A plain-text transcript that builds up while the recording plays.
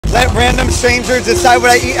Let random strangers decide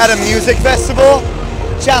what I eat at a music festival?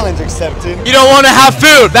 Challenge accepted. You don't want to have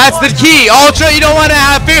food. That's the key. Ultra, you don't want to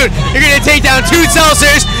have food. You're going to take down 2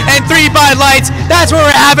 seltzers and 3 Bud Lights. That's what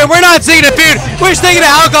we're having. We're not sticking to food. We're sticking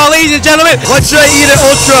to alcohol, ladies and gentlemen. What should I eat at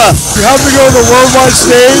Ultra? You have to go to the worldwide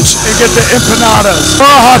stage and get the empanadas or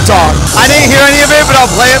a hot dog. I didn't hear any of it, but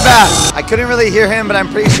I'll play it back. I couldn't really hear him, but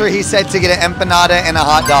I'm pretty sure he said to get an empanada and a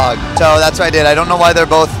hot dog. So that's what I did. I don't know why they're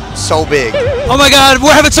both so big. Oh my God,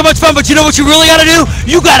 we're having so much fun, but you know what you really gotta do?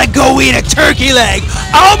 You gotta go eat a turkey leg.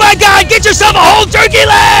 Oh my God, get yourself a whole turkey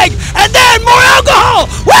leg, and then more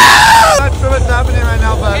alcohol. Woo! I'm not sure what's happening right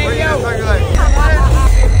now, but we're eating a turkey leg.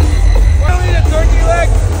 Don't eat a turkey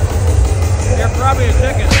leg. You're probably a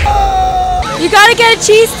chicken. You gotta get a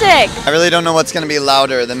cheese stick. I really don't know what's gonna be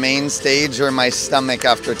louder, the main stage or my stomach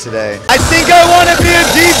after today. I think I wanna be a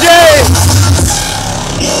DJ!